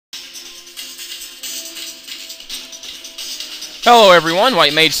Hello everyone,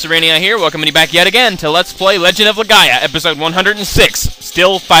 White Mage Serenia here, welcoming you back yet again to Let's Play Legend of Legaia, episode 106,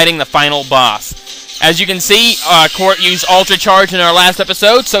 still fighting the final boss. As you can see, Cort used Ultra Charge in our last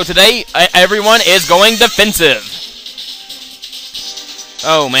episode, so today, everyone is going defensive.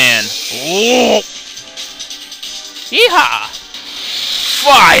 Oh man. Yeehaw!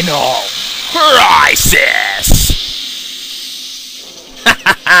 Final Crisis! Ha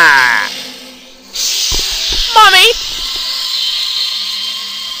ha ha! Mommy!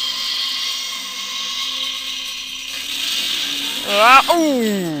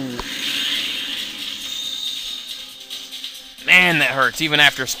 Ooh. Man, that hurts, even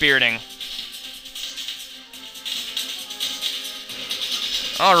after spiriting.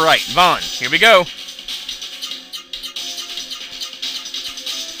 Alright, Vaughn, here we go.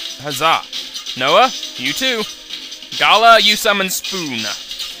 Huzzah. Noah, you too. Gala, you summon Spoon.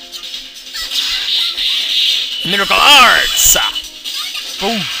 Miracle Arts!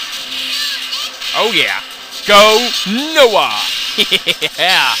 Boom. Oh yeah. Go, Noah!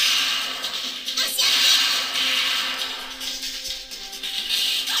 Yeah!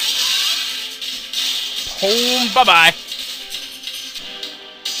 Home, bye-bye.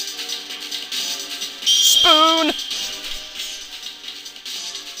 Spoon!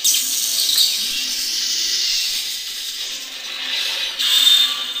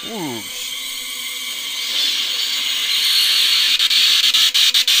 Ooh.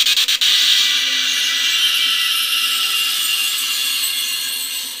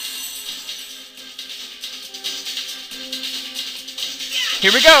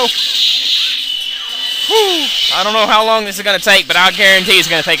 Here we go! Whew. I don't know how long this is going to take, but I'll guarantee it's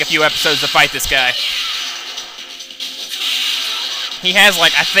going to take a few episodes to fight this guy. He has,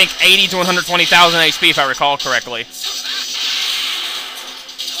 like, I think 80 to 120,000 HP, if I recall correctly.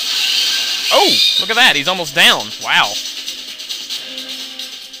 Oh, look at that. He's almost down. Wow.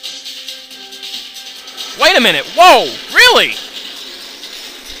 Wait a minute. Whoa! Really?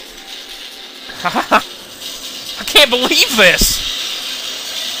 I can't believe this!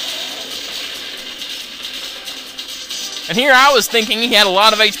 And here I was thinking he had a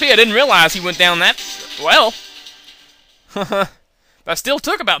lot of HP. I didn't realize he went down that well. That still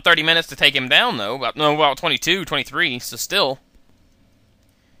took about 30 minutes to take him down, though. About 22, 23, so still.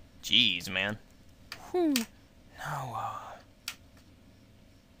 Jeez, man. Whew.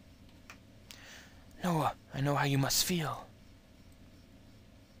 Noah, I know how you must feel.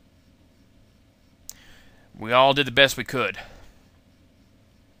 We all did the best we could.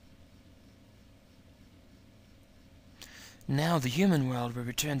 Now the human world will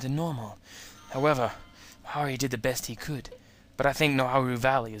return to normal. However, Hari did the best he could, but I think Noharu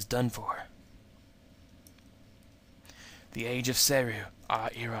Valley is done for. The age of Seru, our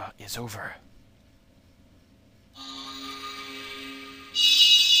era, is over.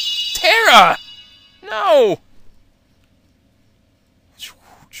 Terra! No!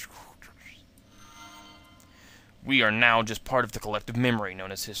 We are now just part of the collective memory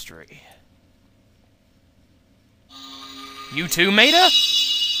known as history. You too, Maida?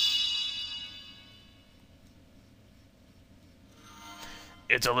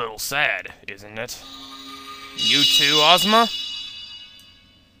 It's a little sad, isn't it? You too, Ozma?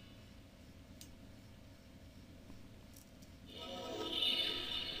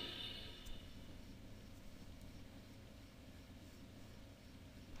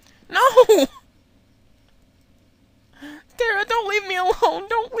 No! Terra, don't leave me alone!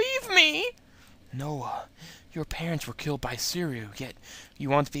 Don't leave me! Noah, your parents were killed by Seru, yet you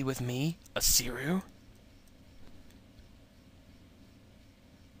want to be with me, a Seru?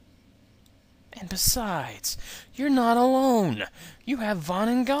 And besides, you're not alone. You have Vaughn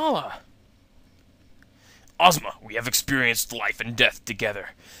and Gala. Ozma, we have experienced life and death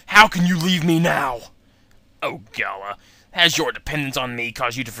together. How can you leave me now? Oh, Gala, has your dependence on me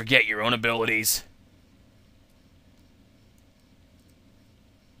caused you to forget your own abilities?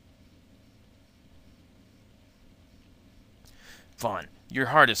 Vaughn, your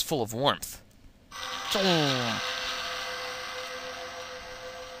heart is full of warmth.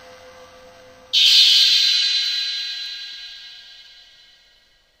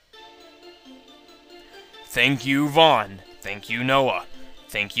 Thank you, Vaughn. Thank you, Noah.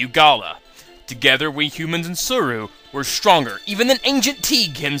 Thank you, Gala. Together, we humans and Seru were stronger even than ancient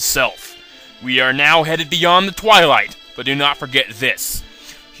Teague himself. We are now headed beyond the twilight, but do not forget this.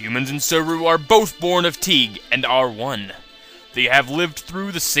 Humans and Seru are both born of Teague and are one. They have lived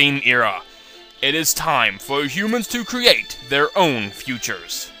through the same era. It is time for humans to create their own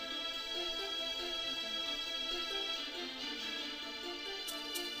futures.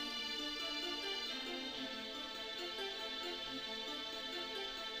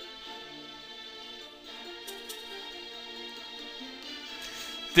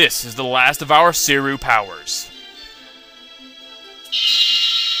 This is the last of our Seru powers.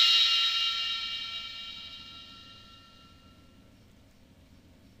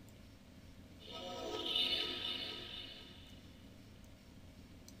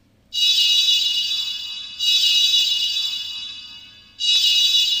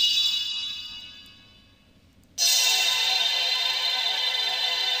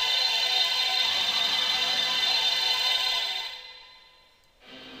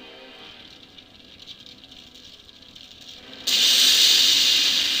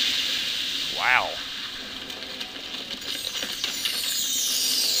 Wow.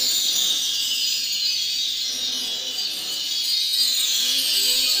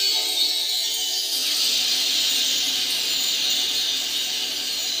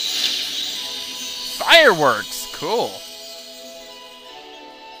 Fireworks! Cool.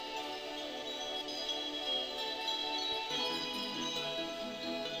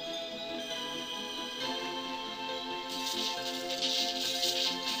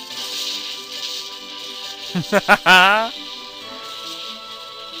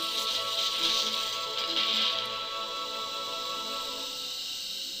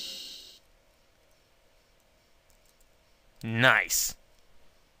 Nice.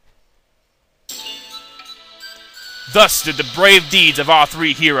 Thus did the brave deeds of our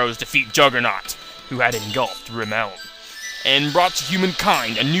three heroes defeat Juggernaut, who had engulfed Realm, and brought to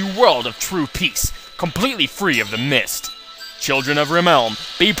humankind a new world of true peace, completely free of the mist. Children of Realm,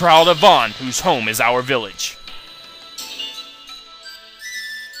 be proud of Vaughn, whose home is our village.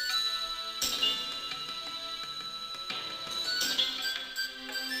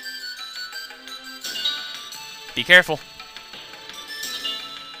 Be careful.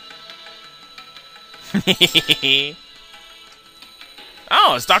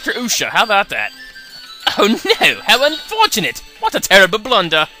 Oh, it's Dr. Usha. How about that? Oh no, how unfortunate! What a terrible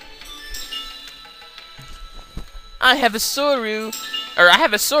blunder! I have a Sorin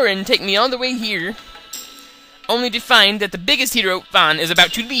take me all the way here, only to find that the biggest hero, Vaughn, is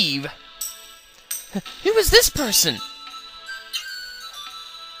about to leave. Who is this person?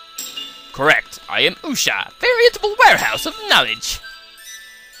 Correct, I am Usha, veritable warehouse of knowledge.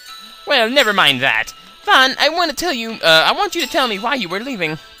 Well, never mind that. Vaughn, I want you to tell me why you were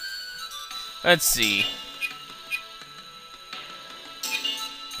leaving. Let's see.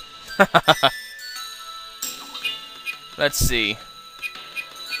 Let's see.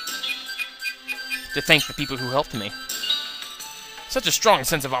 To thank the people who helped me. Such a strong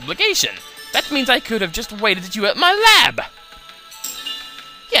sense of obligation. That means I could have just waited at you at my lab.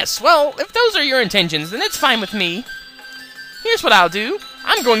 Yes, well, if those are your intentions, then it's fine with me. Here's what I'll do.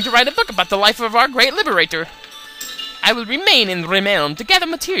 I'm going to write a book about the life of our great liberator. I will remain in Realm to gather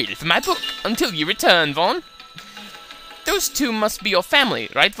material for my book until you return, Vaughn. Those two must be your family,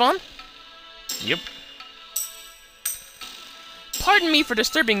 right, Vaughn? Yep. Pardon me for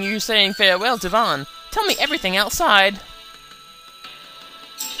disturbing you saying farewell to Vaughn. Tell me everything outside.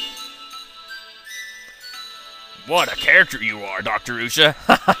 What a character you are, Dr. Usha.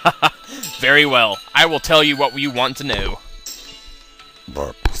 Very well. I will tell you what you want to know.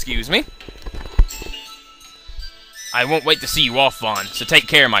 Excuse me? I won't wait to see you off, Vaughn, so take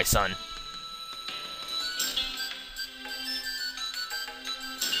care, my son.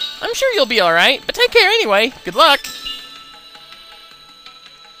 I'm sure you'll be alright, but take care anyway. Good luck.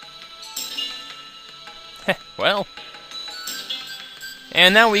 Well.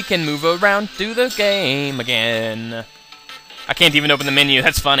 And now we can move around to the game again. I can't even open the menu,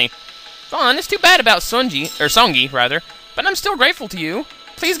 that's funny. Vaughn, it's too bad about Songi, rather, but I'm still grateful to you.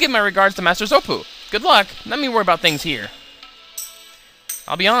 Please give my regards to Master Zopu. Good luck. Let me worry about things here.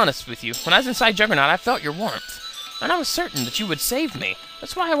 I'll be honest with you. When I was inside Juggernaut, I felt your warmth. And I was certain that you would save me.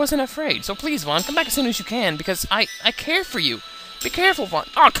 That's why I wasn't afraid. So please, Vaughn, come back as soon as you can, because I care for you. Be careful, Vaughn.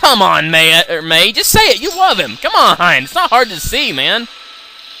 Oh, come on, May. Just say it. You love him. Come on. It's not hard to see, man.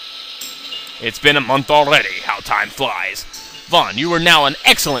 It's been a month already. How time flies. Vaughn, you are now an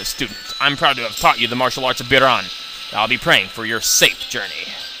excellent student. I'm proud to have taught you the martial arts of Biran. I'll be praying for your safe journey.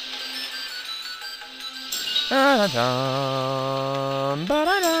 Ba-da-dum,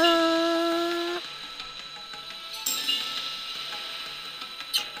 ba-da-dum.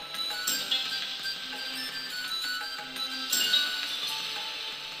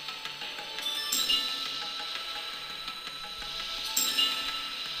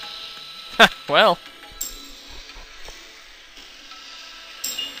 Well.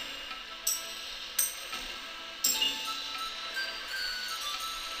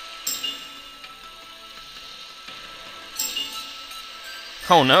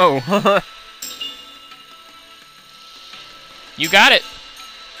 Oh no. You got it.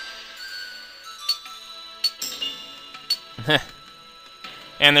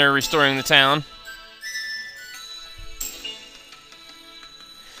 And they're restoring the town.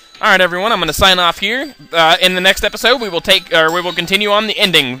 Alright, everyone, I'm going to sign off here. In the next episode, we will continue on the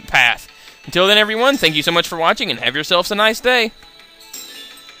ending path. Until then, everyone, thank you so much for watching, and have yourselves a nice day.